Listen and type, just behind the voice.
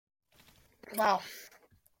Wow.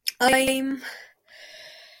 I'm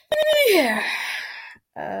here.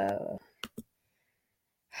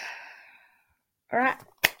 Alright.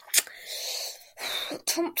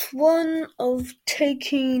 Attempt one of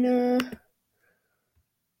taking a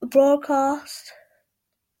broadcast.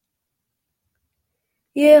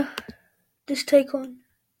 Yeah, just take on.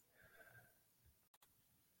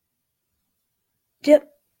 Yep.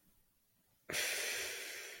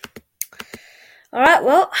 Alright,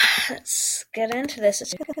 well, let's get into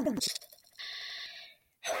this.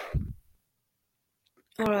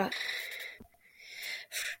 Alright.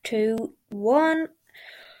 2, 1.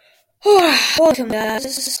 Welcome,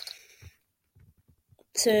 guys,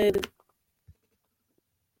 to...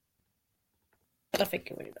 I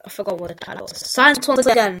forgot what the title was. Science once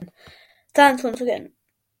again.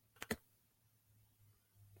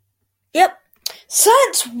 Yep.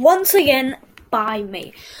 Science once again by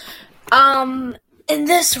me. In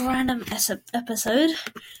this random episode,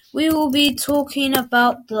 we will be talking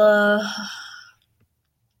about the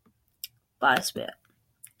Biosphere.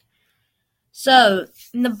 So,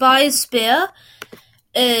 the Biosphere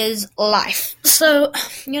is life. So,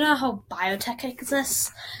 you know how biotech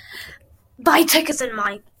exists? Biotech is in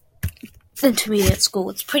my intermediate school.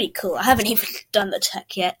 It's pretty cool. I haven't even done the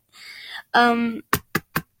tech yet.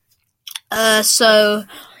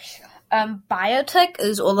 Biotech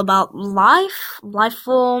is all about life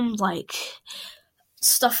form, like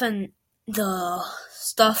stuff in dirt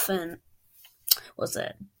and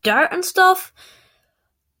stuff.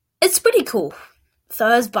 It's pretty cool. So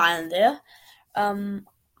there's bio in there.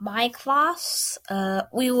 My class,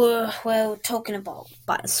 we were talking about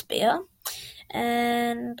Biosphere,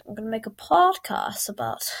 and I'm gonna make a podcast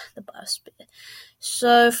about the Biosphere.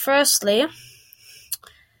 So firstly,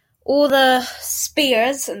 all the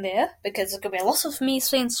spears in there, because there's gonna be a lot of me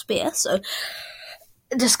saying spear, so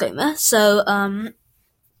disclaimer. So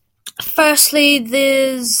firstly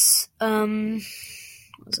there's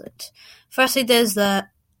Firstly there's the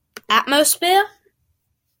atmosphere.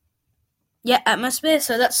 Yeah, atmosphere,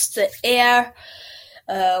 so that's the air,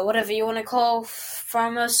 whatever you want to call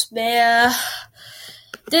thermosphere.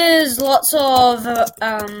 There's lots of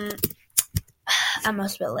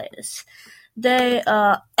atmosphere layers. They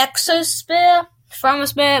are exosphere,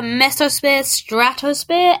 thermosphere, mesosphere,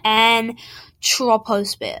 stratosphere, and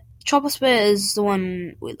troposphere. Troposphere is the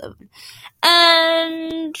one we live in.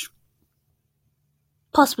 And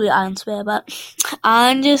possibly ionosphere, but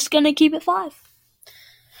I'm just gonna keep it 5.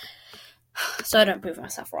 So I don't prove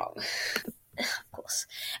myself wrong. Of course.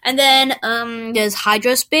 And then there's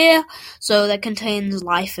hydrosphere, so that contains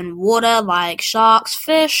life in water, like sharks,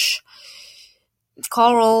 fish,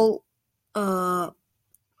 coral,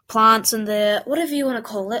 plants in there, whatever you want to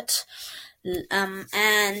call it.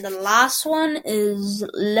 And the last one is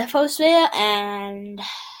lithosphere, and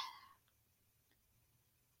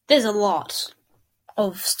there's a lot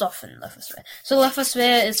of stuff in lithosphere. So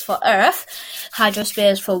lithosphere is for earth,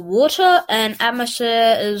 hydrosphere is for water, and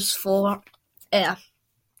atmosphere is for air.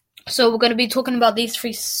 So we're going to be talking about these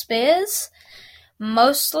 3 spheres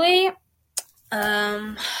mostly.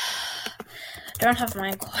 Don't have my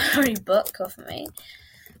inquiry book with me.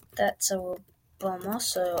 That's a bummer,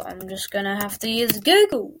 so I'm just going to have to use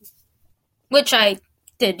Google, which I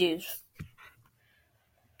did use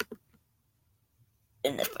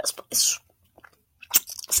in the first place.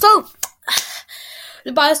 So,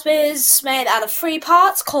 the biosphere is made out of 3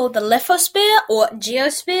 parts called the lithosphere, or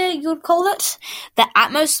geosphere, you would call it. The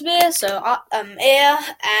atmosphere, so air,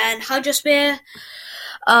 and hydrosphere,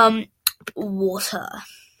 water.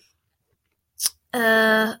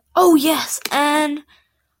 Oh yes, and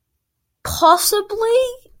possibly,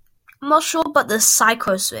 I'm not sure, but the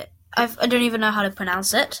psychosphere. I don't even know how to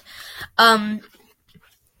pronounce it.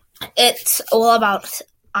 It's all about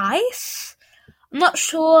ice. I'm not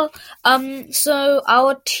sure. So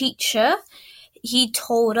our teacher, he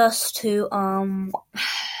told us to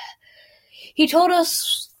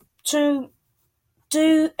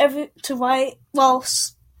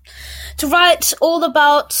write all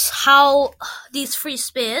about how these 3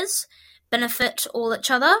 spheres benefit all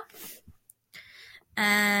each other,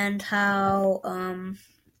 and how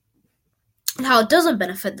it doesn't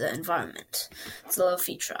benefit the environment. It's a little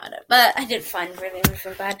feature on it, but I didn't find really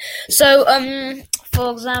anything bad. So,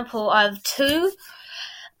 for example, I have 2.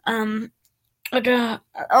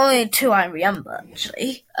 Only 2 I remember,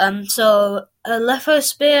 actually. So a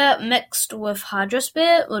lithosphere mixed with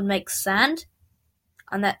hydrosphere would make sand,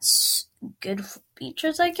 and that's good for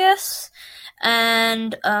beaches, I guess.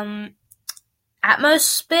 And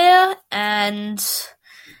atmosphere and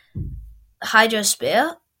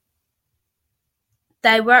hydrosphere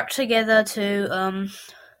they work together to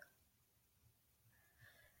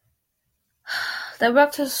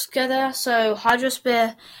so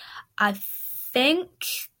hydrosphere, I think,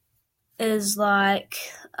 is like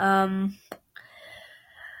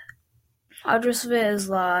hydrosphere is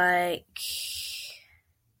like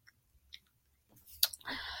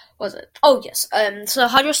was it? Oh yes. So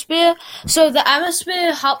hydrosphere. So the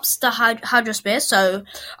atmosphere helps the hydrosphere. So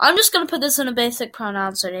I'm just gonna put this in a basic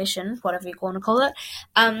pronunciation, whatever you want to call it.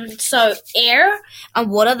 So air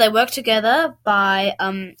and water, they work together by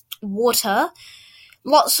water.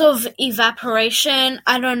 Lots of evaporation.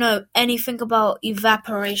 I don't know anything about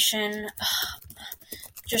evaporation.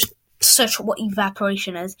 Just search what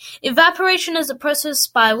evaporation is. Evaporation is a process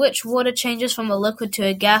by which water changes from a liquid to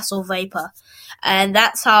a gas or vapor. And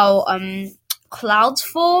that's how clouds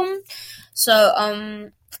form. So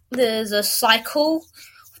there's a cycle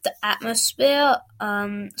with the atmosphere.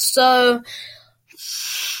 So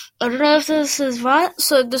I don't know if this is right.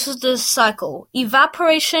 So this is the cycle: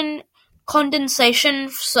 evaporation, condensation.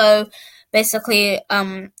 So basically,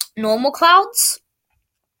 normal clouds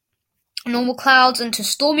into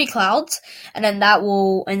stormy clouds, and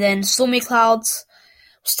then stormy clouds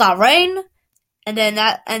start rain. And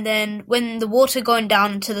then when the water going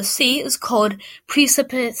down into the sea is called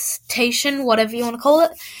precipitation, whatever you want to call it.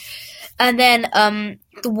 And then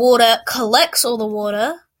the water collects all the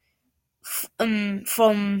water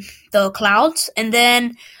from the clouds, and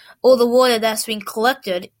then all the water that's been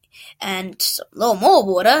collected and a little more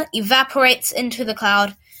water evaporates into the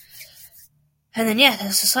cloud. And then,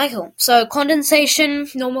 that's the cycle. So condensation,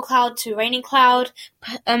 normal cloud to raining cloud,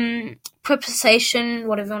 precipitation,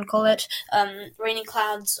 whatever you want to call it, raining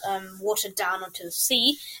clouds, water down onto the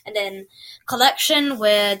sea, and then collection,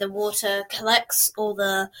 where the water collects all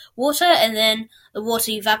the water, and then the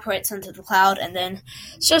water evaporates into the cloud, and then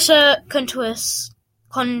it's just a continuous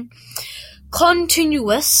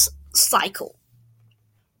cycle.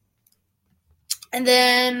 And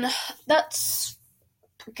then that's,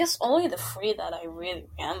 I guess, only the three that I really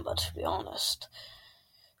remember, to be honest.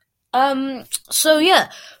 Our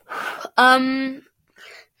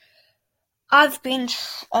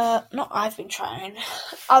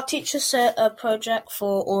teacher set a project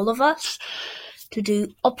for all of us to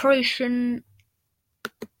do Operation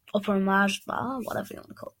Mars Bar, whatever you want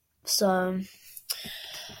to call it.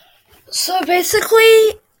 So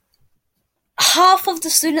basically, half of the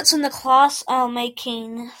students in the class are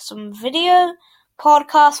making some video,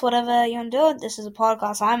 podcast, whatever you want to do. This is a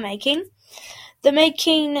podcast I'm making. They're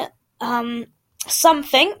making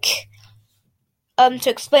something to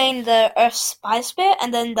explain the Earth's biosphere,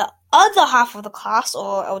 and then the other half of the class,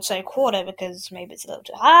 or I would say a quarter because maybe it's a little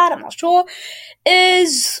too hard, I'm not sure,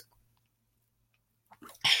 is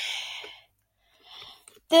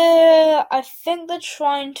I think they're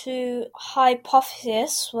trying to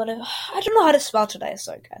hypothesis, whatever. I don't know how to spell today,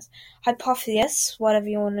 sorry guys. Hypothesis, whatever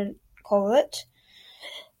you want to call it.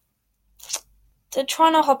 They're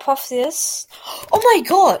trying to hypothesis. Oh my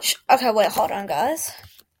gosh! Okay, wait, hold on, guys.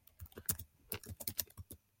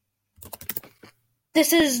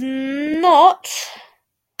 This is not.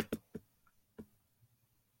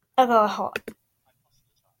 Okay, hold on.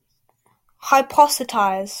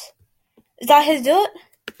 Hypothesize. Is that how you do it?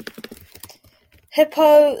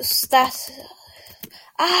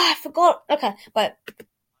 I forgot. Okay, wait.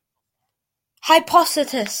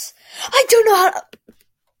 Hypothesis. I don't know how.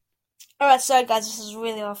 Alright, sorry guys, this is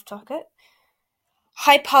really off topic.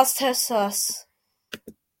 Hypothesis.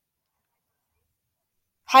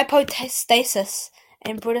 Hypostasis.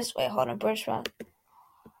 In British, wait, hold on, British one.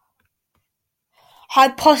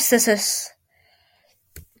 Hypothesis.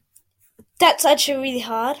 That's actually really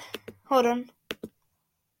hard. Hold on.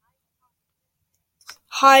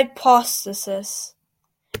 Hypothesis.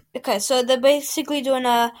 Okay, so they're basically doing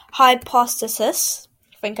a hypothesis.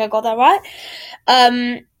 I think I got that right.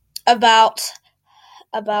 About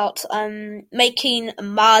making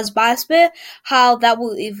Mars biosphere, how that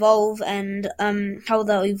will evolve, and how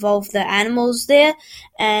they'll evolve the animals there,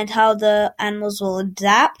 and how the animals will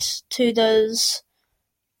adapt to those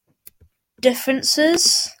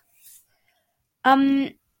differences.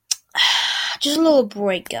 Just a little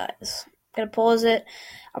break, guys. Gonna pause it.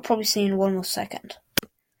 I'll probably see you in one more second.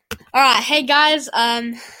 Alright, hey guys,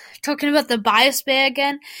 talking about the biosphere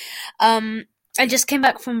again. I just came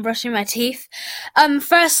back from brushing my teeth.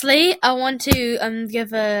 Firstly, I want to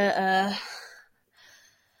give a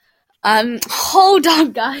hold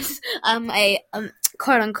on, guys.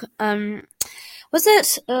 Quote unquote, was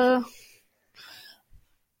it I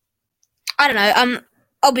don't know.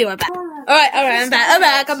 I'll be right back. Alright, I'm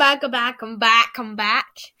back.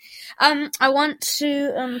 I want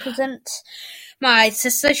to present my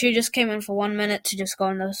sister. She just came in for 1 minute to just go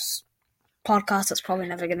on this podcast that's probably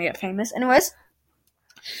never gonna get famous. Anyways.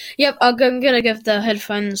 Yep, I'm gonna give the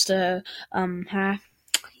headphones to her.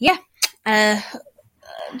 Yeah.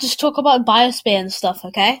 Just talk about Biosphere and stuff,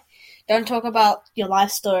 okay? Don't talk about your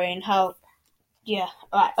life story and how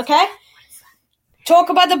alright, okay? Talk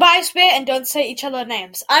about the Biosphere and don't say each other's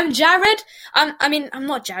names. I'm Jared. I'm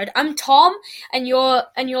not Jared. I'm Tom, and you're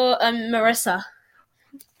Marissa.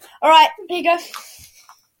 All right, here you go.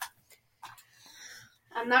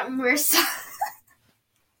 I'm not Marissa.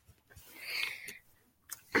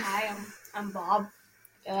 Hi, I'm Bob.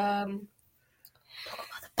 Talk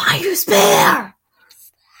about the Biosphere.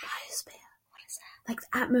 Biosphere. What is that? Like the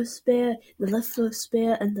atmosphere, the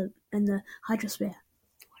lithosphere, and the hydrosphere.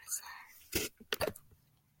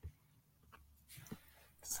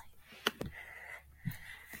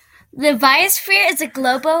 The biosphere is a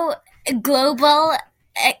global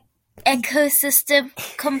ecosystem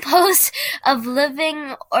composed of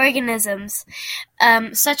living organisms,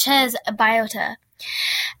 such as biota,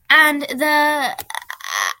 and the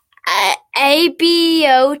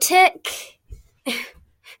abiotic,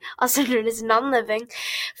 also known as non-living,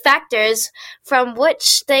 factors from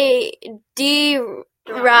which they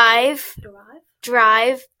derive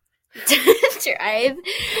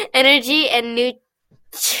energy and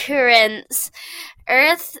nutrients.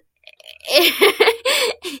 Earth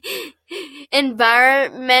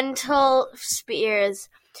environmental spheres.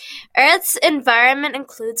 Earth's environment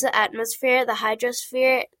includes the atmosphere, the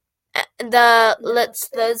hydrosphere, the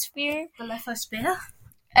lithosphere,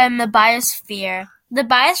 and the biosphere. The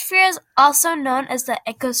biosphere is also known as the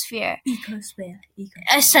ecosphere.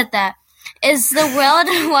 I said that. Is the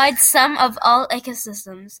worldwide sum of all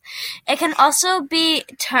ecosystems. It can also be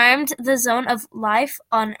termed the zone of life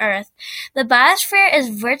on Earth. The biosphere is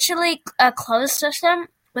virtually a closed system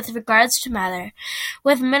with regards to matter,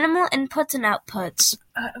 with minimal inputs and outputs.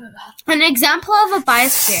 An example of a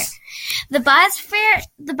biosphere. The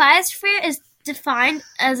biosphere is defined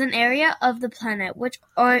as an area of the planet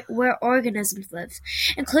where organisms live,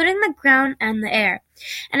 including the ground and the air.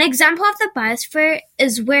 An example of the biosphere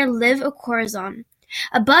is where life occurs on,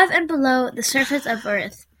 above and below the surface of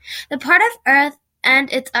Earth, the part of Earth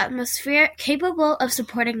and its atmosphere capable of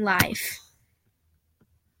supporting life.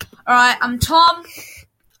 Alright, I'm Tom.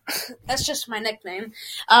 That's just my nickname.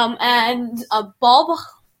 And Bob,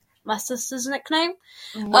 my sister's nickname.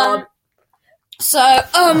 Bob.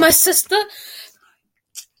 My sister,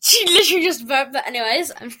 she literally just burped, but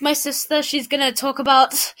anyways, my sister, she's gonna talk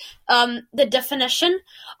about, the definition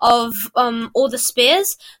of, all the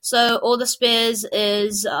spheres. So, all the spheres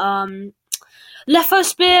is,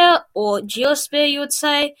 lithosphere, or geosphere, you would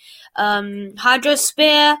say,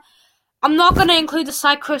 hydrosphere. I'm not gonna include the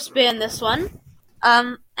psychrosphere in this one,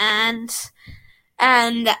 and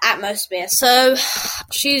the atmosphere. So,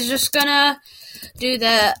 she's just gonna do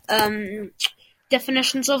the,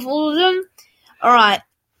 definitions of all of them. Alright.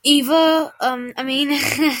 Eva,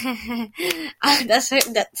 that's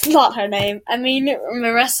not her name.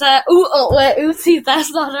 Marissa. Oopsie,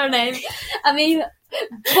 that's not her name.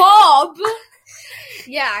 Bob.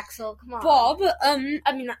 Yeah, Axel, come on. Bob,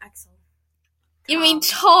 not Axel. You mean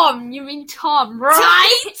Tom,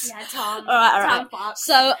 right? Yeah, Tom. Alright. Tom Fox.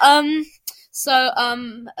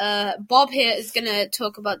 Bob here is gonna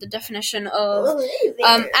talk about the definition of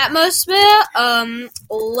atmosphere,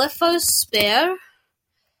 lithosphere,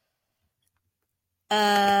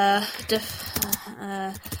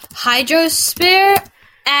 hydrosphere,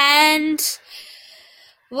 and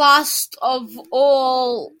last of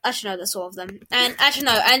all, actually no, that's all of them. And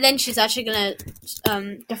then she's actually gonna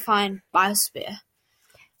define biosphere.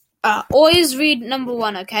 Always read number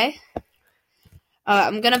 1, okay?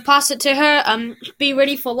 I'm gonna pass it to her. Be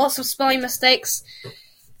ready for lots of spelling mistakes.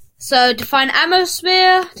 So, define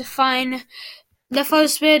atmosphere, define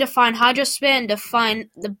lithosphere, define hydrosphere, and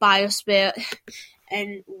define the biosphere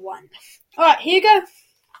in 1. Alright, here you go.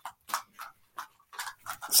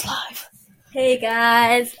 It's live. Hey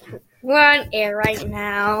guys, we're on air right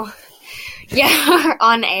now. Yeah, we're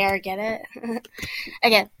on air, get it?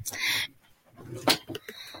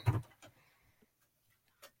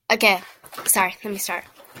 Okay, sorry, let me start.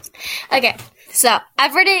 Okay, so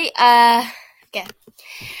I've already, an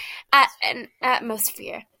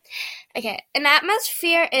atmosphere. Okay, an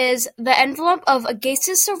atmosphere is the envelope of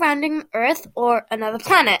gases surrounding Earth or another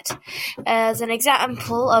planet. As an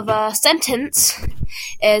example of a sentence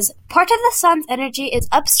is, part of the sun's energy is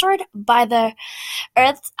absorbed by the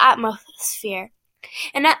Earth's atmosphere.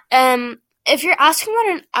 And if you're asking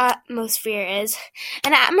what an atmosphere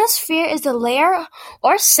is a layer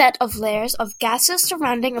or set of layers of gases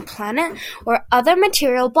surrounding a planet or other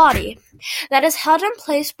material body that is held in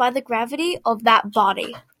place by the gravity of that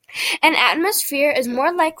body. An atmosphere is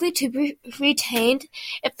more likely to be retained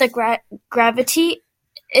if the gravity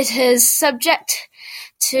it is subject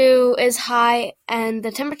to is high and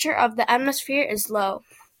the temperature of the atmosphere is low.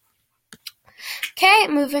 Okay,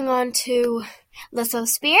 moving on to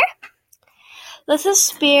lithosphere.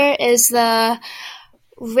 Lithosphere is the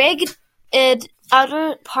ragged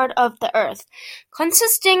outer part of the Earth,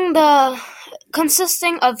 consisting of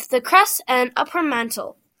the crust and upper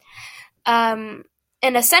mantle.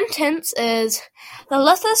 In a sentence is, the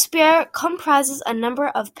lithosphere comprises a number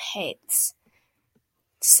of plates.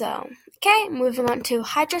 So, okay, moving on to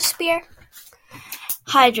hydrosphere.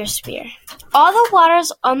 Hydrosphere. All the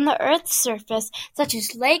waters on the Earth's surface, such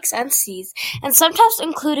as lakes and seas, and sometimes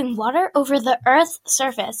including water over the Earth's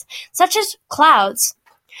surface, such as clouds.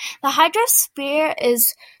 The hydrosphere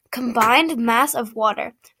is combined mass of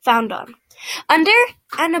water found on, under,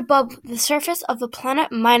 and above the surface of a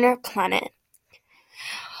minor planet,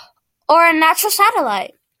 or a natural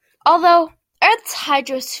satellite. Although Earth's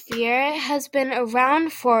hydrosphere has been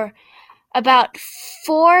around for about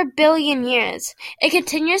 4 billion years, it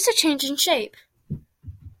continues to change in shape.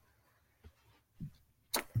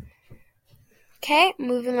 Okay,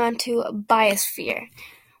 moving on to biosphere,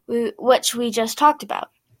 which we just talked about.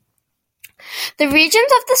 The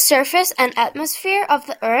regions of the surface and atmosphere of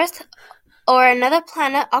the Earth or another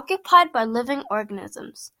planet occupied by living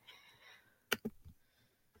organisms.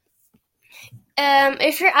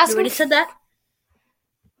 If you're asking, You already said that?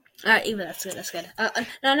 Alright, Eva, that's good.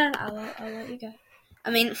 No, I'll let you go. I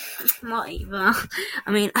mean, not Eva.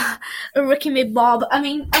 I mean, Ricky made Bob. I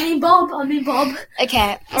mean Bob.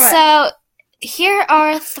 Okay, All right. So here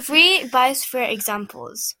are 3 biosphere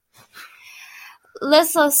examples.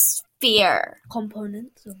 Lithosphere.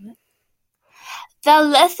 Components of it. The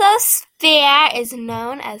lithosphere is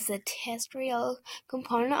known as the terrestrial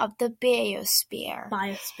component of the biosphere.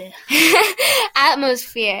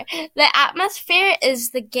 Atmosphere. The atmosphere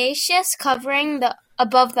is the gaseous covering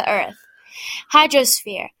above the Earth.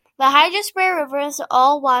 Hydrosphere. The hydrosphere refers to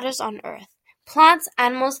all waters on Earth, plants,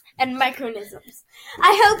 animals, and microorganisms.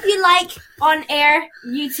 I hope you like on-air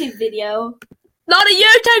YouTube video. Not a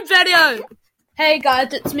YouTube video! Hey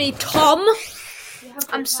guys, it's me, Tom.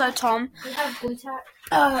 I'm so Tom. Do you have glue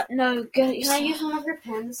tack? No, good. Can I use one of your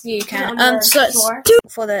pens? Yeah, you can. On your So floor?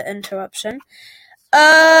 for the interruption.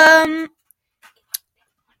 Hold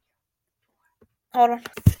on.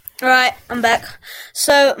 Alright, I'm back.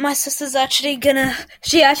 So my sister's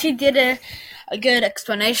she actually did a good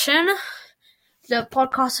explanation. The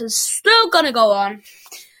podcast is still gonna go on.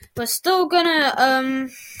 We're still gonna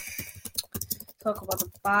talk about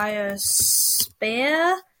the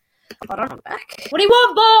biosphere. Hold on, I'm back. What do you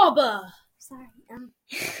want, Bob? Sorry,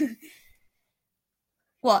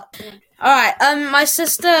 What? Alright, my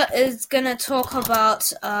sister is gonna talk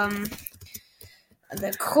about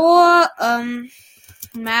the core,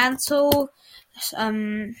 mantle,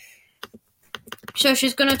 so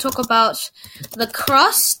she's gonna talk about the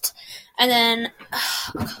crust, and then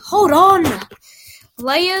hold on,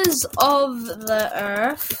 layers of the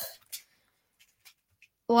Earth.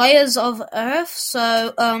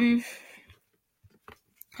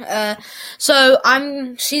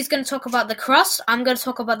 She's going to talk about the crust, I'm going to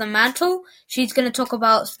talk about the mantle, she's going to talk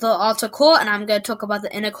about the outer core, and I'm going to talk about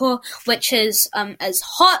the inner core, which is as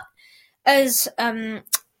hot as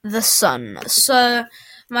the sun. So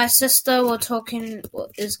my sister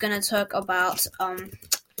is going to talk about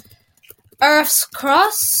Earth's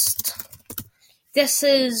crust. This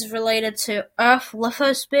is related to Earth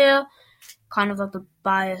lithosphere, kind of like the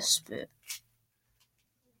biosphere.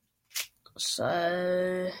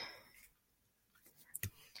 So,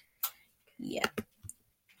 yeah.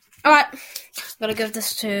 Alright, I'm gonna give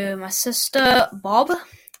this to my sister, Bob.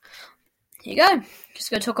 Here you go. She's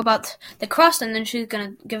gonna talk about the crust, and then she's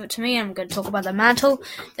gonna give it to me, and I'm gonna talk about the mantle.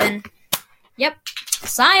 Then, yep,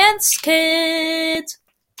 science, kids!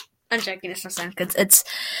 I'm joking, it's not science, kids. It's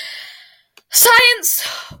science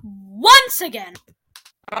once again!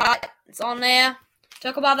 Alright, it's on there.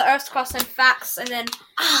 Talk about the Earth's crust and facts, and then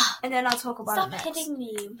I'll talk about it next. Stop hitting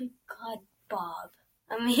me. Oh my God, Bob.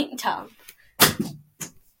 I mean, Tom.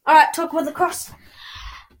 Alright, talk about the crust.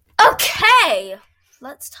 Okay.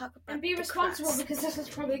 Let's talk about And be the responsible, crust. because this is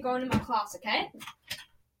probably going in my class, okay?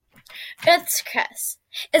 Earth's crust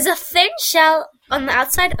is a thin shell on the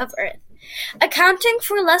outside of Earth, accounting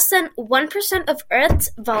for less than 1% of Earth's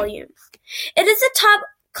volume. It is the top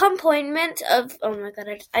component of, oh my god,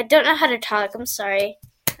 I don't know how to talk, I'm sorry.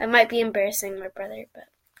 I might be embarrassing my brother, but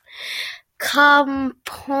component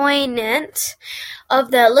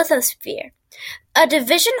of the lithosphere, a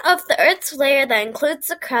division of the Earth's layer that includes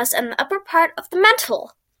the crust and the upper part of the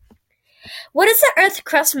mantle. What is the Earth's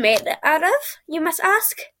crust made out of, you must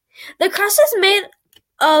ask? The crust is made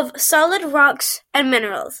of solid rocks and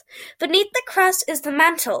minerals. Beneath the crust is the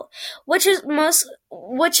mantle, which is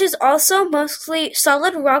also mostly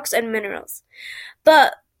solid rocks and minerals,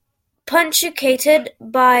 but punctuated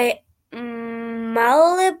by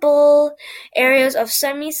malleable areas of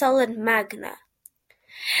semi-solid magma.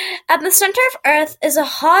 At the center of Earth is a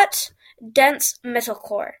hot, dense metal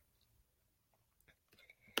core.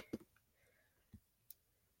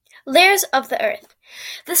 Layers of the Earth.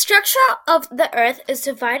 The structure of the Earth is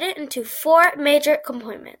divided into 4 major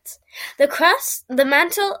components: the crust, the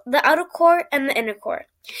mantle, the outer core, and the inner core.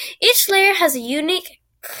 Each layer has a unique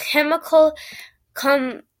chemical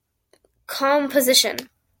composition,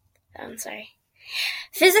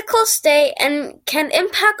 physical state, and can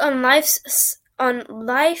impact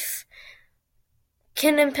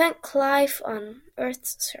life on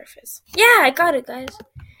Earth's surface. Yeah, I got it, guys.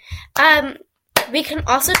 We can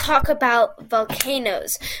also talk about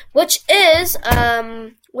volcanoes, which is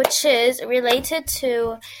related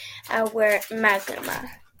to our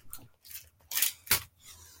magma.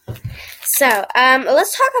 So,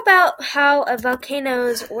 let's talk about how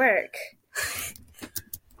volcanoes work.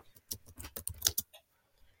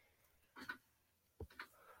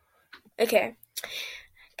 Okay,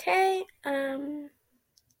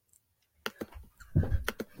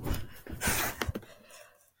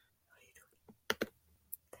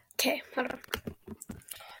 hold on.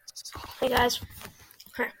 Hey guys.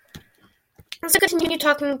 Let's continue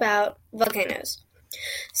talking about volcanoes.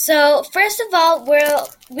 So, first of all,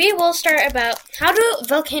 we will start about how do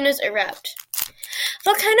volcanoes erupt.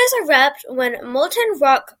 Volcanoes erupt when molten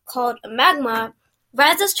rock called magma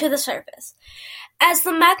rises to the surface. As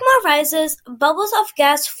the magma rises, bubbles of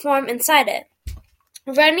gas form inside it.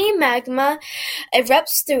 Runny magma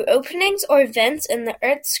erupts through openings or vents in the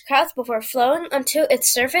Earth's crust before flowing onto its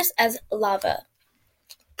surface as lava.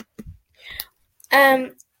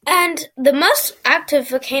 And the most active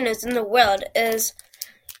volcanoes in the world is,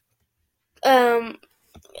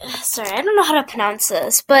 sorry, I don't know how to pronounce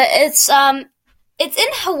this, but it's in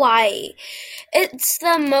Hawaii. It's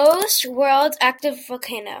the most world's active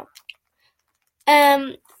volcano.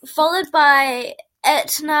 Followed by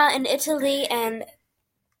Etna in Italy and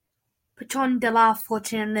Pichon de la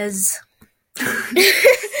Fortunes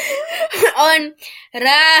on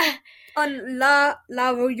La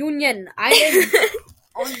Reunion Island.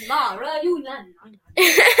 On La Reunion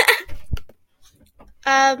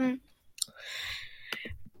Island.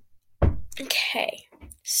 Okay,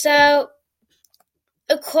 so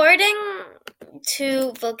according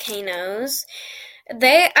to volcanoes,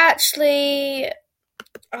 they actually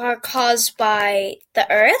are caused by the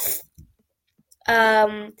Earth.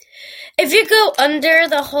 If you go under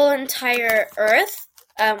the whole entire Earth,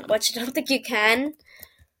 which I don't think you can,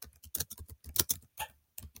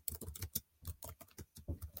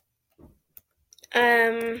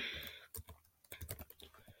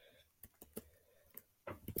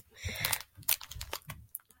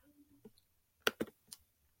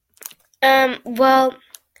 well,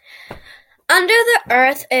 under the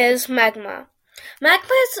Earth is magma.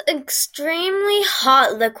 Magma is an extremely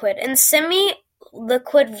hot liquid and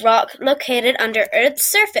semi-liquid rock located under Earth's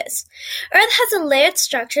surface. Earth has a layered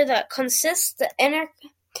structure that consists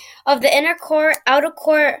of the inner core, outer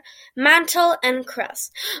core, mantle, and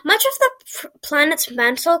crust. Much of the planet's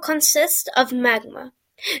mantle consists of magma.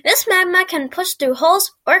 This magma can push through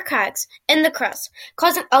holes or cracks in the crust,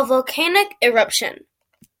 causing a volcanic eruption.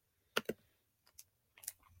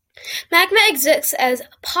 Magma exists as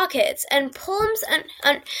pockets and plumes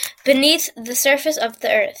beneath the surface of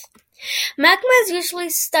the Earth. Magma is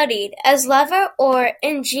usually studied as lava or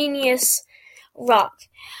igneous rock,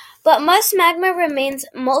 but most magma remains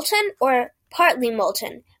molten or partly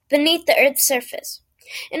molten beneath the Earth's surface.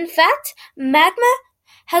 In fact, magma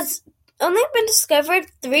has only been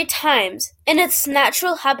discovered 3 times in its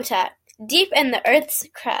natural habitat, deep in the Earth's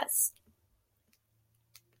crust.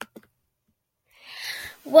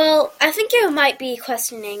 Well, I think you might be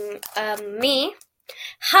questioning me.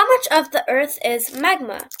 How much of the Earth is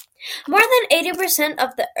magma? More than 80%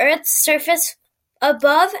 of the Earth's surface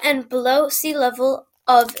above and below sea level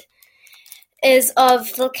is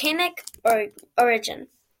of volcanic origin.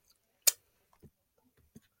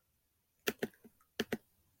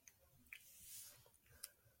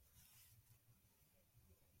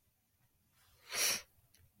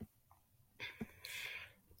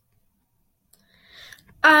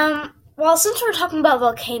 Well, since we're talking about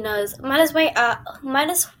volcanoes, might as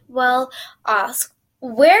well ask,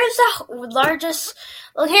 where is the largest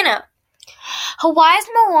volcano? Hawaii's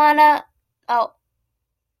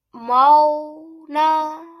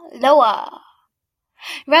Mauna Loa,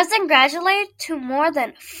 rising gradually to more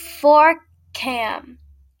than 4 kilometers.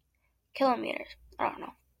 I don't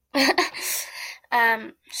know.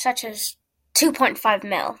 Such as 2.5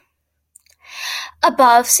 mil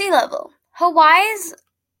above sea level. Hawaii's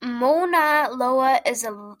Mauna Loa is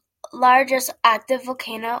the largest active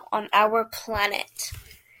volcano on our planet.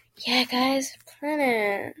 Yeah, guys,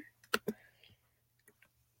 planet.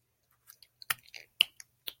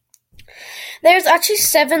 There's actually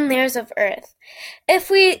 7 layers of Earth. If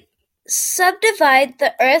we subdivide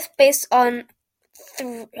the Earth based on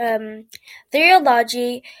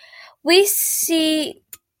theology, we see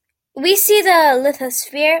the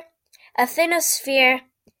lithosphere, asthenosphere,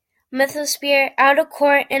 mesosphere, outer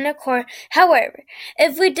core, inner core. However,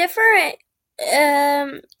 if we differentiate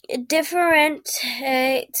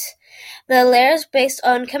the layers based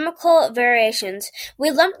on chemical variations,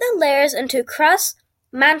 we lump the layers into crust,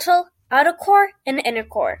 mantle, outer core, and inner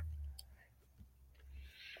core.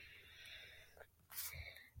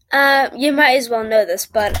 You might as well know this,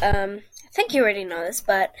 but I think you already know this,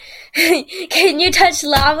 but can you touch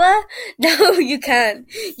lava? No, you can't.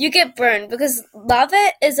 You get burned because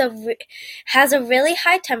lava has a really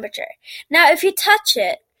high temperature. Now, if you touch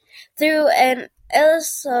it through an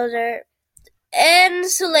insulator,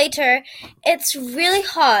 it's really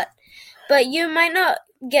hot, but you might not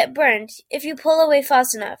get burned if you pull away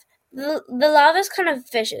fast enough. The lava is kind of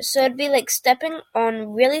vicious, so it'd be like stepping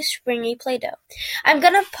on really springy Play-Doh. I'm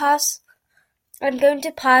going to pass I'm going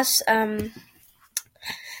to pass the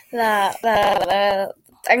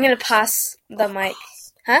mic.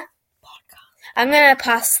 Huh? I'm going to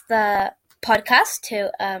pass the podcast to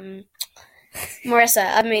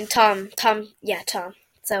Tom. Yeah, Tom.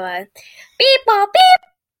 So beep bop beep.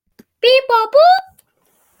 Beep bop boop.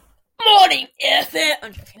 Morning, FM.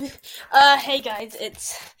 I'm joking. Hey guys,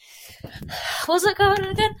 it's what's it called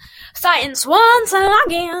again? Science once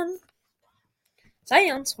again.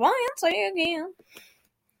 Science once again.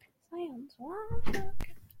 Science once again.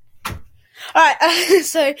 Alright,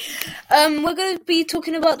 so we're going to be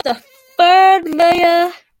talking about the 3rd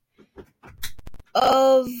layer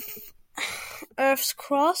of Earth's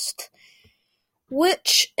crust,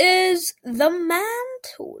 which is the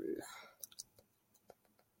mantle.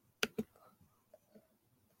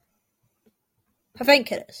 I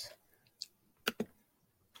think it is.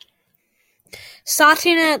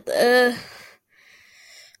 Starting at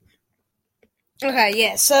okay,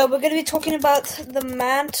 yeah, so we're going to be talking about the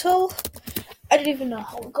mantle. I don't even know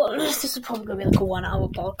how we're going. This is probably going to be like a 1-hour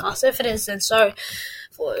podcast. If it is, then sorry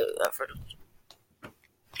for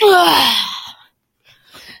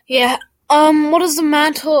yeah. What is the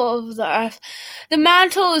mantle of the Earth? The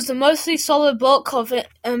mantle is the mostly solid bulk of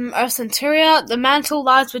Earth's interior. The mantle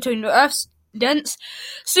lies between the Earth's dense,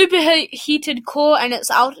 superheated core and its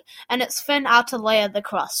thin outer layer, the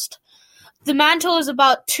crust. The mantle is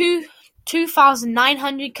about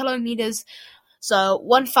 2,900 kilometers, so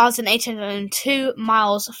 1,802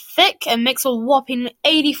 miles thick, and makes a whopping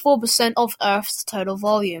 84% of Earth's total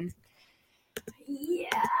volume. Yeah.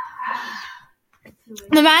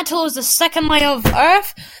 The mantle is the 2nd layer of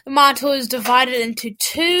Earth. The mantle is divided into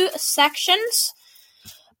 2 sections.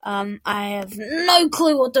 I have no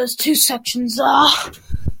clue what those 2 sections are.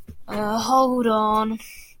 Hold on.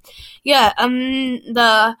 Yeah,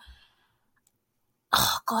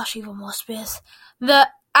 even more space. The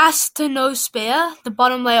asthenosphere, the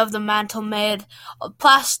bottom layer of the mantle made of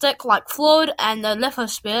plastic like fluid, and the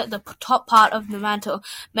lithosphere, the top part of the mantle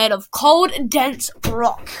made of cold, dense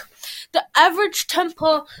rock. The average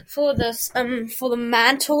temperature for the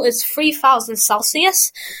mantle is 3,000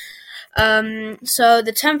 Celsius. So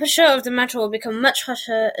the temperature of the mantle will become much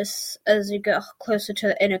hotter as you get closer to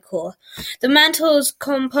the inner core. The mantle is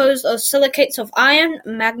composed of silicates of iron,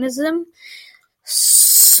 magnesium,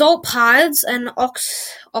 sulfides, and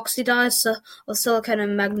oxides of silicon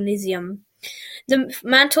and magnesium. The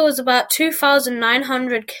mantle is about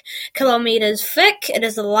 2,900 kilometers thick. It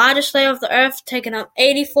is the largest layer of the Earth, taking up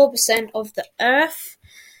 84% of the Earth.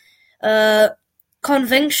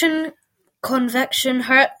 Convection currents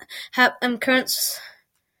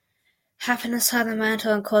happen inside the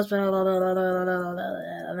mantle and cause blah, blah, blah, blah, blah, blah, blah,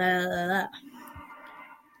 blah.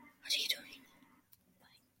 What are you doing?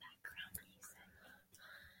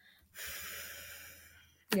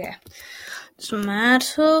 Yeah. It's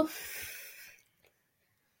mantle.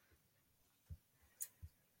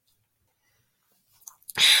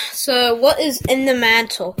 So, what is in the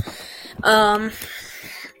mantle? In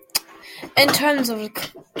terms of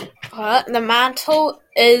the mantle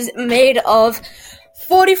is made of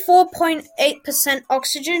 44.8%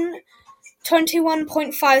 oxygen,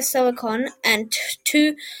 21.5 silicon, and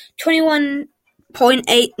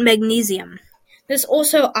 21.8 magnesium. There's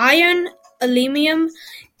also iron, aluminum,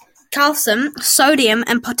 calcium, sodium,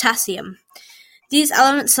 and potassium. These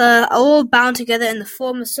elements are all bound together in the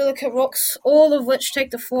form of silicate rocks, all of which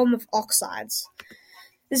take the form of oxides.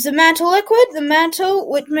 Is the mantle liquid? The mantle,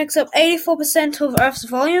 which makes up 84% of Earth's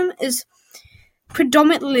volume, is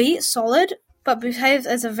predominantly solid, but behaves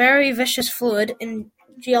as a very viscous fluid in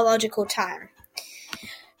geological time.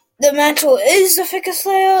 The mantle is the thickest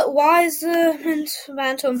layer. Why is the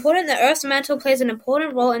mantle important? The Earth's mantle plays an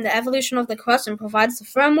important role in the evolution of the crust and provides the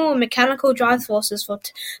thermal and mechanical drive forces for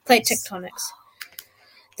plate tectonics.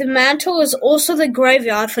 The mantle is also the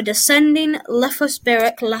graveyard for descending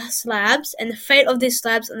lithospheric slabs, and the fate of these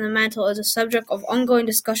slabs and the mantle is a subject of ongoing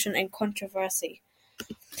discussion and controversy.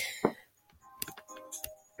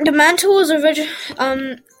 The mantle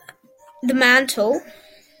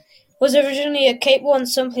was originally a cape worn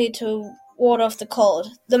simply to ward off the cold.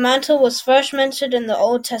 The mantle was first mentioned in the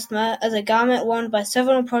Old Testament as a garment worn by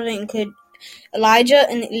several prophets, including Elijah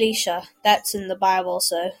and Elisha. That's in the Bible,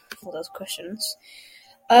 so for those questions.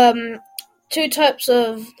 Two types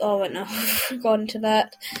of... Oh, wait, no. I've gone into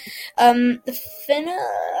that. The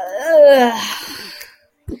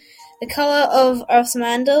color of Earth's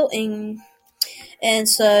mantle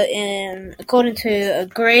according to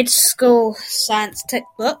grade school science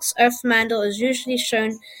textbooks, Earth's mantle is usually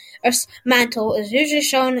shown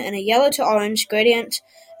in a yellow to orange gradient,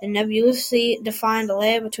 a nebulously defined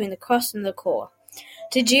layer between the crust and the core.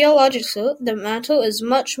 To geologists, the mantle is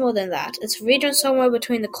much more than that. It's a region somewhere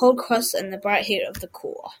between the cold crust and the bright heat of the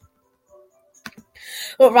core.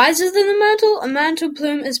 What rises in the mantle? A mantle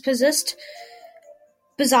plume is possessed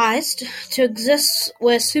to exist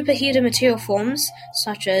where superheated material forms,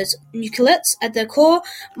 such as nucleates, at the core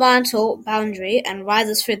mantle boundary and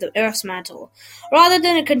rises through the Earth's mantle. Rather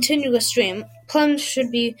than a continuous stream, plumes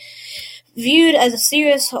should be viewed as a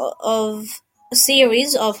series of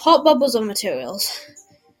hot bubbles of material.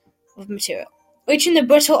 Reaching the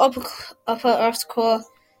brittle upper Earth's core,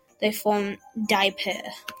 they form diaper.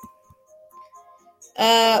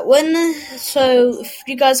 If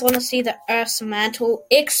you guys want to see the Earth's mantle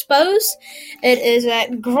exposed, it is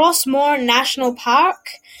at Grossmoor National Park.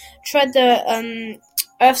 Tread the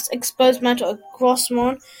Earth's exposed mantle at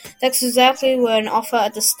Grossmoor. That's exactly where an offer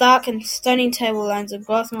at the stark and stunning tablelands of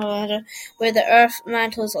Grossmoor, where the Earth's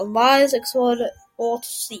mantle lies, explored or to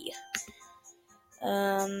see.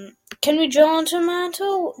 Can we drill into the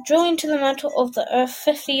mantle? Drilling to the mantle of the Earth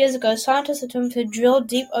 50 years ago, scientists attempted to drill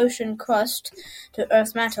deep ocean crust to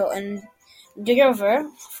Earth's mantle and dig a river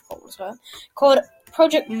called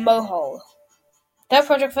Project Mohole. That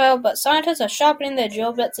project failed, but scientists are sharpening their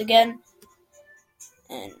drill bits again,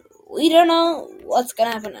 and we don't know what's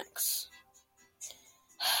gonna happen next.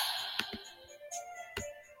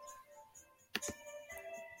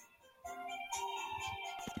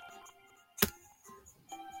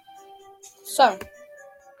 So,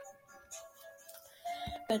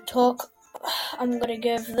 I'm gonna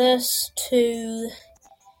give this to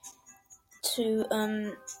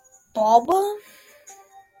Bob.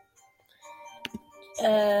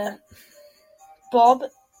 Bob,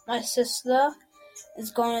 my sister,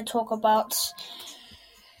 is going to talk about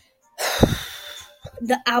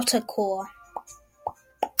the outer core.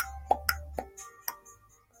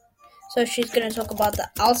 So she's going to talk about the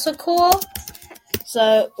outer core.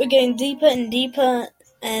 So we're getting deeper and deeper,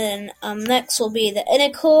 and next will be the inner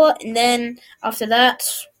core, and then after that,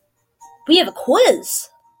 we have a quiz.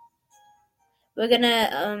 We're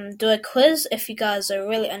gonna do a quiz if you guys are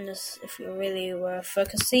really if you really were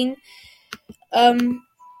focusing.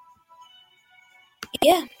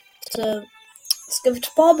 Yeah. So let's give it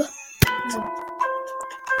to Bob.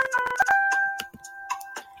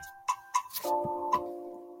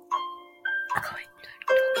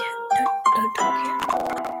 Don't talk yet.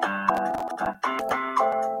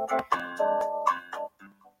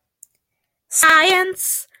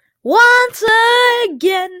 Science once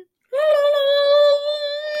again.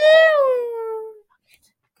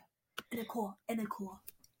 Inner core.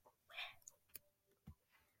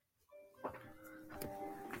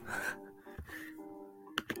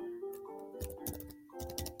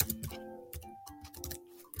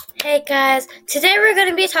 Hey guys, today we're going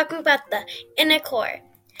to be talking about the inner core.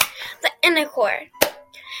 The inner core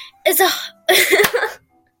is a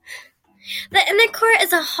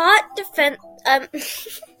hot defense.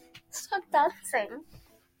 Stop dancing.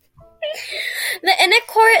 The inner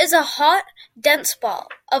core is a hot, dense ball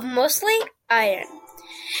of mostly iron.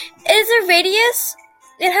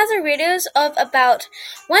 It has a radius of about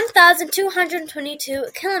 1,222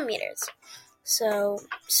 kilometers, so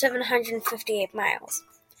 758 miles.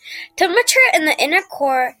 Temperature in the inner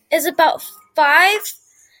core is about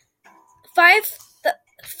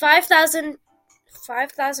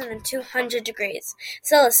 5,200 degrees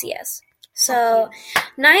Celsius, so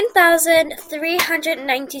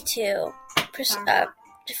 9,392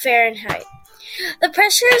 Fahrenheit. The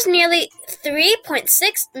pressure is nearly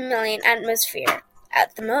 3.6 million atmosphere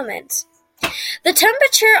at the moment. The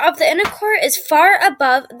temperature of the inner core is far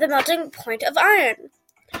above the melting point of iron.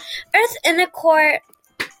 Earth's inner core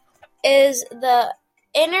is the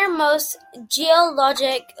innermost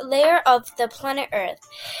geologic layer of the planet Earth.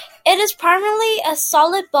 It is primarily a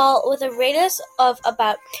solid ball with a radius of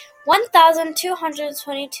about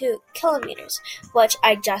 1,222 kilometers, which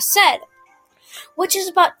I just said, which is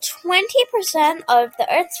about 20% of the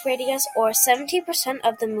Earth's radius or 70%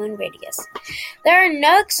 of the Moon radius. There are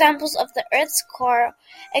no examples of the Earth's core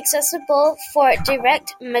accessible for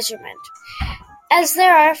direct measurement, as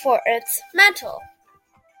there are for Earth's mantle.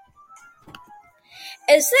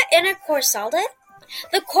 Is the inner core solid?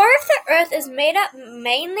 The core of the Earth is made up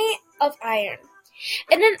mainly of iron,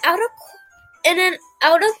 in an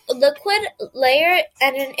outer liquid layer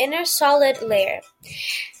and an inner solid layer.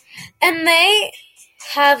 And they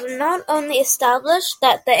have not only established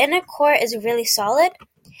that the inner core is really solid,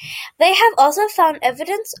 they have also found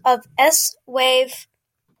evidence of S-wave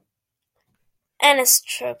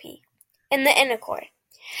anisotropy in the inner core,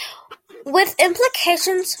 with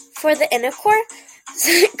implications for the inner core,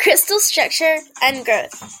 crystal structure, and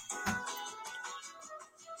growth.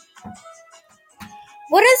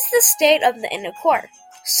 What is the state of the inner core?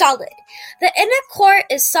 Solid. The inner core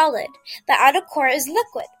is solid, the outer core is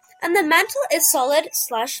liquid, and the mantle is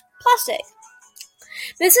solid/plastic.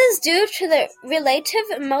 This is due to the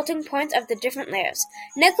relative melting points of the different layers: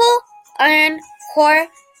 nickel, iron, core,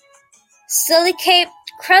 silicate,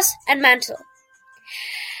 crust, and mantle.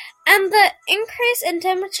 And the increase in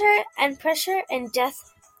temperature and pressure and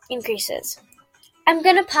depth increases. I'm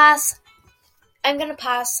gonna pass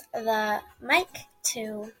the mic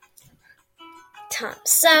to Tom.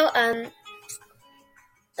 So,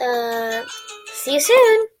 see you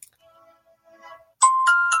soon.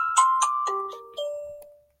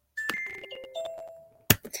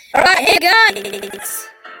 Alright, hey guys!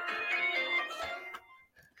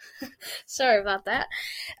 Sorry about that.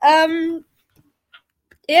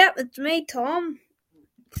 Yeah, it's me, Tom.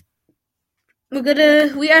 I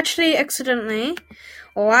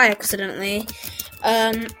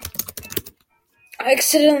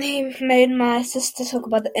accidentally made my sister talk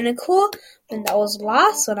about the inner core, and that was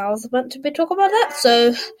last, and I was meant to be talking about that,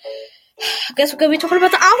 so I guess we're going to be talking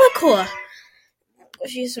about the outer core.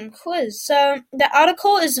 Let's use some quiz. So, the outer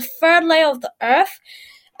core is the third layer of the Earth.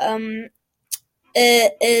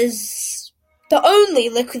 It is the only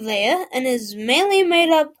liquid layer, and is mainly made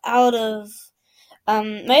out,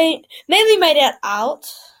 and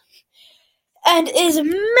is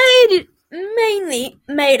mainly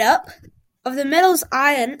made up of the metals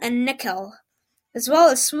iron and nickel, as well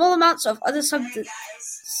as small amounts of other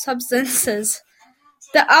substances.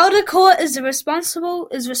 The outer core is responsible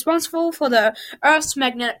for the Earth's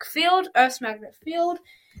magnetic field. Earth's magnetic field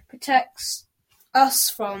protects us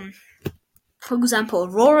from, for example,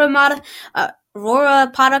 aurora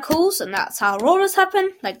particles, and that's how auroras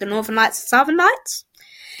happen, like the northern lights and southern lights.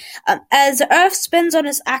 As the Earth spins on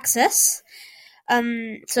its axis,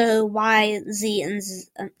 so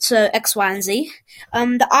X, Y, and Z,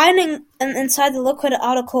 the iron inside the liquid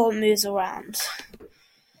outer core moves around.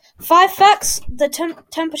 5 facts: the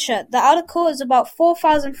temperature. The outer core is about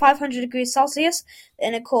 4,500 degrees Celsius. The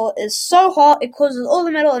inner core is so hot it causes all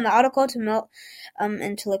the metal in the outer core to melt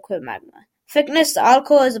into liquid magma. Thickness: the outer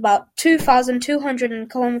core is about 2,200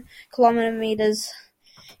 kilometers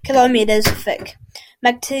thick.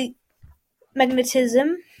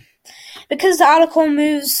 Magnetism. Because the outer core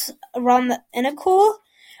moves around the inner core,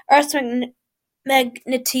 Earth's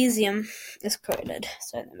magnesium is created,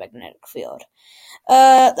 so the magnetic field.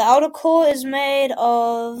 The outer core is made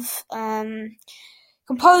of,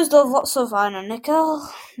 composed of lots of iron and nickel,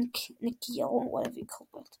 whatever you call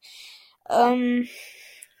it.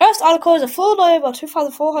 Earth's outer core is a full layer about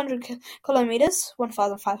 2,400 kilometers,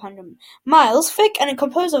 1,500 miles thick, and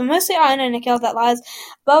composed of mostly iron and nickel that lies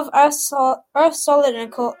above Earth's solid and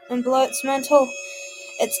below its mantle.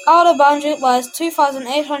 Its outer boundary lies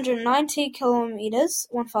 2,890 kilometers,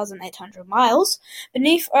 1,800 miles,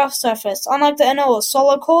 beneath Earth's surface. Unlike the inner or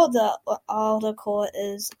solar core, the outer core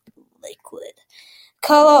is liquid.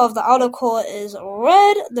 Color of the outer core is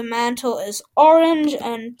red, the mantle is orange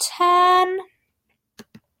and tan.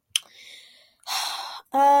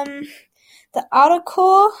 The outer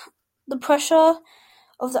core, the pressure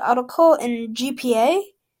of the outer core in GPa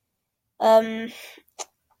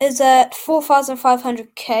is at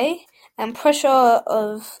 4,500 K, and pressure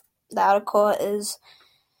of the outer core is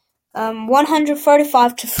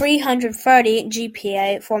 135 to 330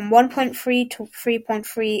 GPa from 1.3 to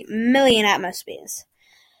 3.3 million atmospheres.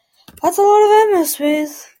 That's a lot of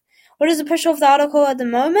atmospheres. What is the pressure of the outer core at the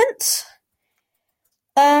moment?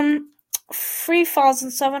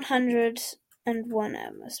 3,701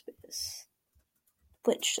 atmospheres.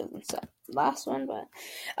 Which doesn't say the last one, but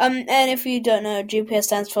and if you don't know, GPA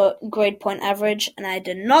stands for grade point average, and I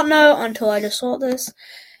did not know until I just saw this.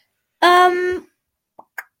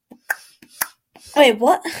 Wait,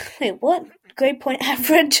 what? Grade point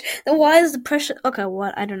average? Then why is the pressure? Okay,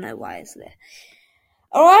 what? I don't know why it's there.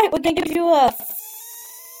 Alright, we're gonna give you a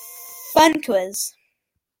fun quiz.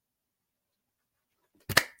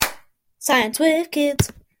 Science with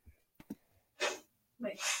kids.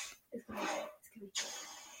 Wait, it's gonna be.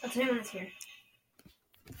 Oh, 3 minutes here.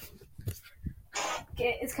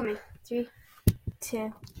 Okay, it's coming. 3,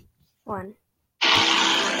 2, 1.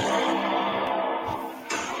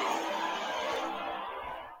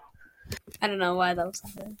 I don't know why that was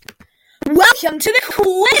happening. Welcome to the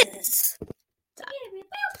quiz!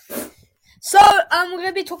 So, we're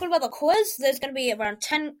gonna be talking about the quiz. There's gonna be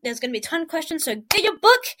 10 questions, so get your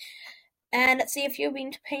book, and let's see if you're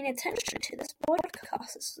being paying attention to this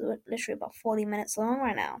podcast. This is literally about 40 minutes long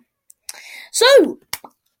right now. So,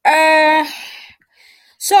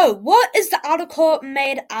 what is the outer core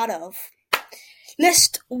made out of?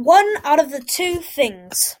 List one out of the 2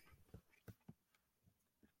 things.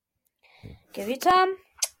 Give you time.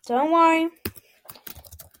 Don't worry.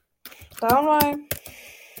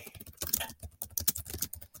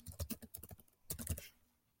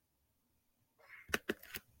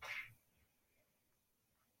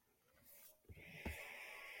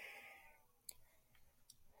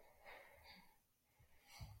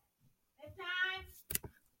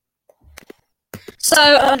 So,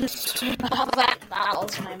 that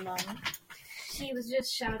was my mom. She was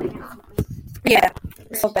just shouting at me. Yeah,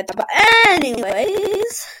 it's all better. But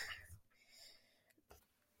anyways,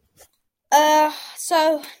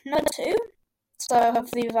 so number 2. So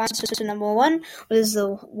hopefully you've answered to number 1. What is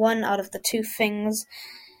the one out of the 2 things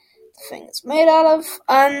the thing is made out of?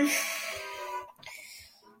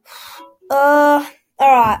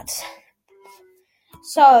 Alright.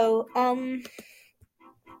 So,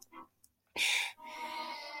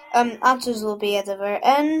 answers will be at the very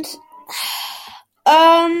end.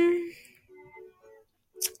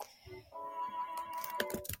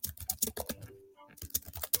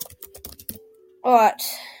 Alright.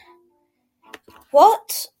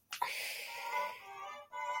 What?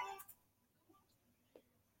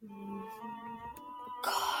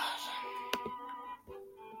 God.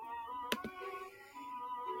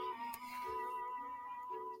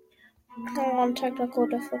 Come on, technical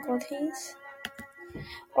difficulties.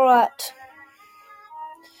 Alright.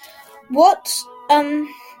 What, true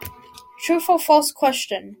or false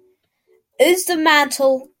question. Is the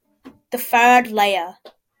mantle the 3rd layer?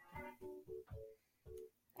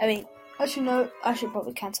 I should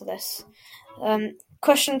probably cancel this.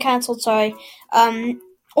 Question cancelled, sorry.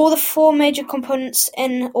 All the 4 major components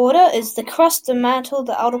in order is the crust, the mantle,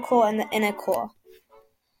 the outer core, and the inner core.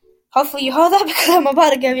 Hopefully you heard that because I'm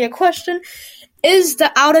about to give you a question. Is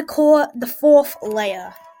the outer core the 4th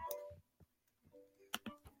layer?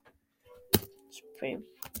 It's pretty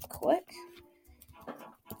quick.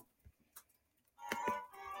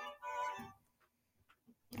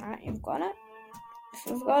 Alright, you've got it. If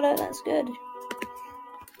you've got it, that's good.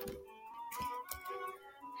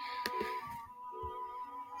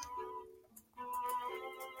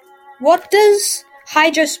 What does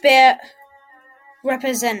hydrosphere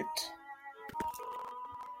represent?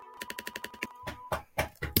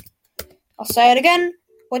 I'll say it again.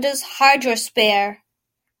 What does hydrosphere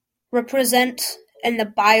represent in the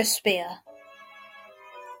biosphere?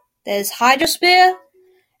 There's hydrosphere,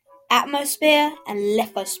 atmosphere, and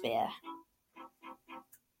lithosphere.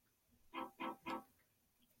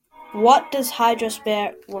 What does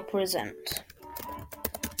hydrosphere represent?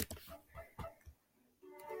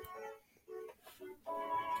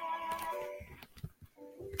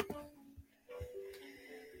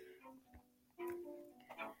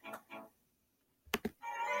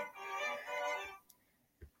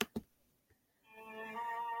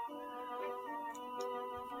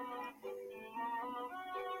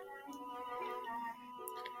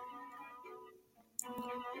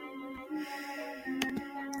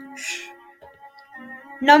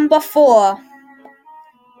 Number 4.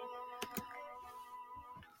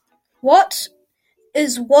 What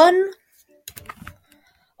is one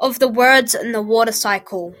of the words in the water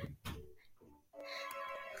cycle?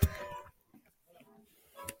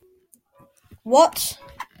 What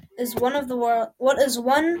is one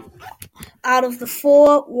out of the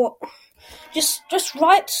 4? Just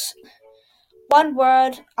write one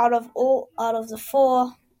word out of the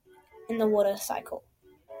 4 in the water cycle.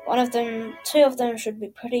 2 of them should be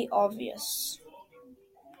pretty obvious.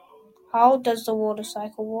 How does the water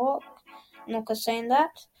cycle work? I'm not saying that.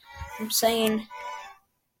 I'm saying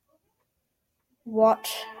what.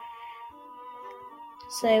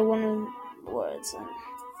 Say one of the words.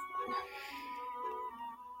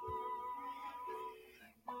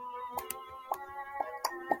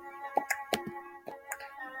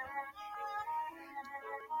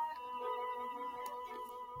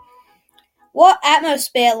 What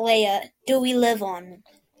atmosphere layer do we live on?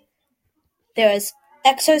 There is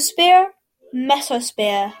exosphere,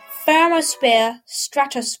 mesosphere, thermosphere,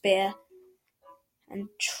 stratosphere, and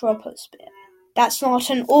troposphere. That's not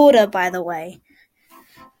in order, by the way.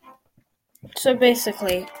 So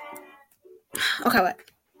basically... Okay, wait.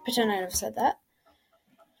 Pretend I never said that.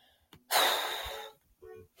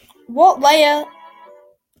 What layer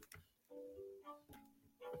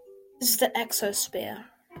is the exosphere?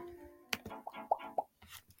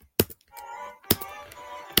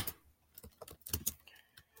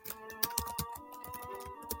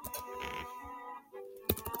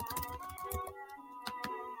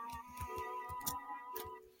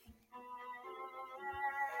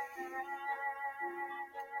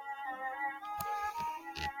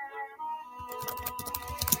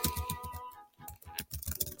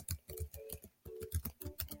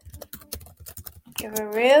 Give a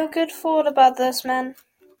real good thought about this, man.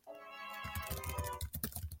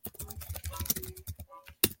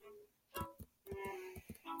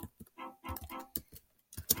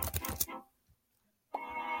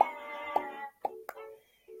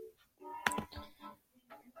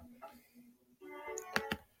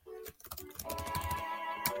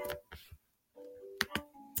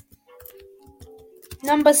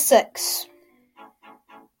 Number 6.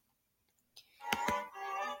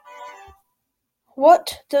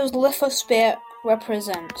 What does lithosphere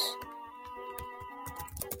represent?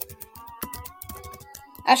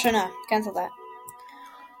 Actually, no. Cancel that.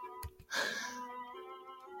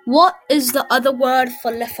 What is the other word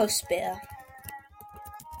for lithosphere?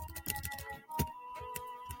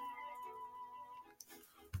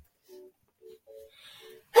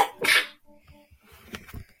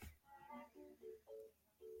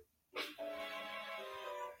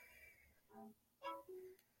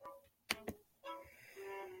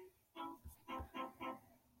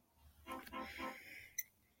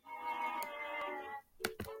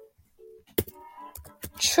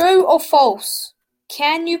 True or false?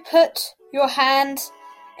 Can you put your hand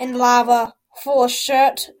in lava for a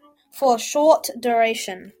short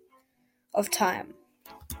duration of time?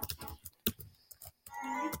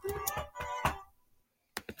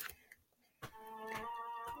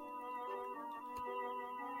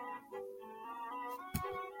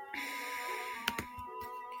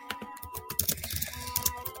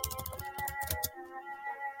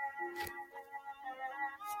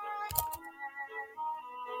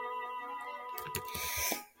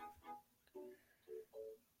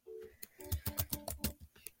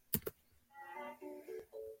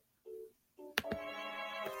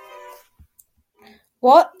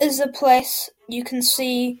 What is the place you can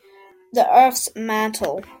see the Earth's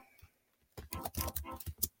mantle?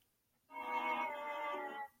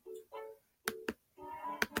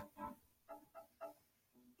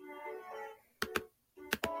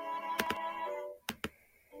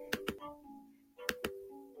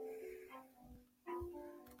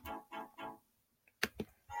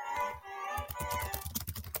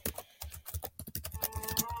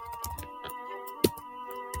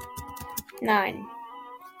 Nine.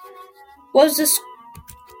 Was this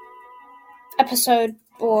episode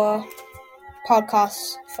or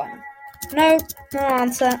podcast fun? No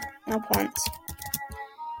answer, no points.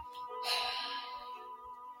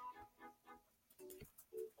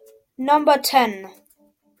 Number 10.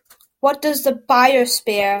 What does the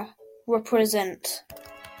biosphere represent?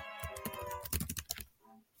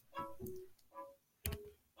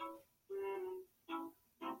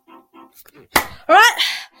 Alright.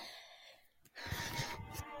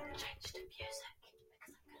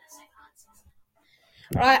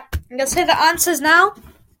 Alright, I'm gonna say the answers now.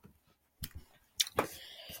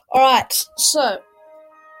 Alright, so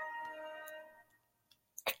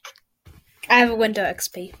I have a window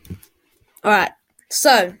XP. Alright,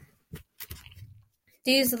 So,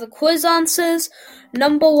 these are the quiz answers.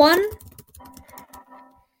 Number one,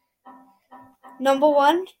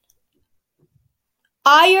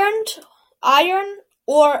 iron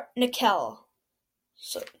or nickel.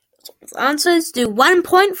 So, answers, do 1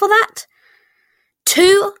 point for that.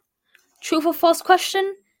 2, true or false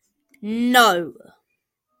question, no.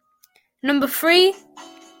 Number 3,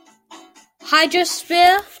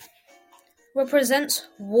 hydrosphere represents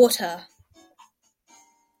water.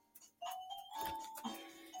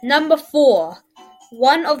 Number 4,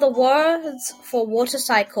 one of the words for water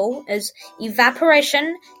cycle is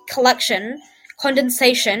evaporation, collection,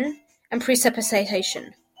 condensation, and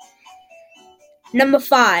precipitation. Number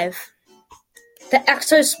 5, the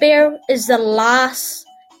exosphere is the last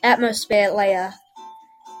atmosphere layer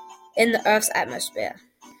in the Earth's atmosphere.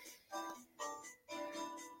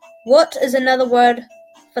 What is another word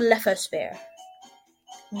for lithosphere?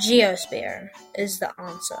 Geosphere is the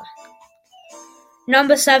answer.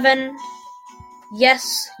 Number 7,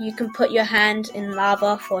 yes, you can put your hand in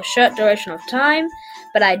lava for a short duration of time,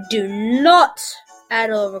 but I do not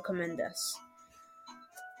at all recommend this.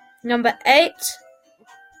 Number 8,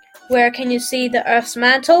 where can you see the Earth's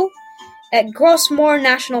mantle? At Grossmoor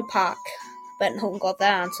National Park, but no one got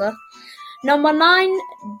that answer. Number 9,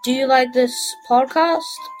 do you like this podcast?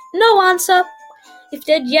 No answer. If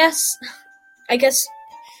you did, yes, I guess,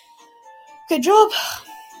 good job.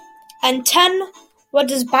 And 10, what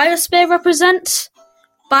does biosphere represent?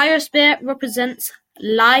 Biosphere represents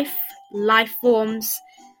life forms.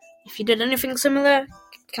 If you did anything similar,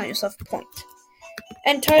 count yourself a point.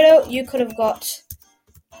 In total, you could have got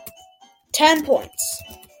 10 points.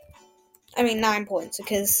 I mean 9 points,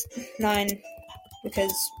 because...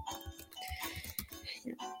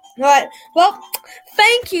 Right, well,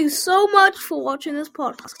 thank you so much for watching this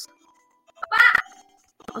podcast. Bye!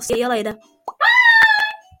 I'll see you later. Bye!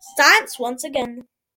 Science once again.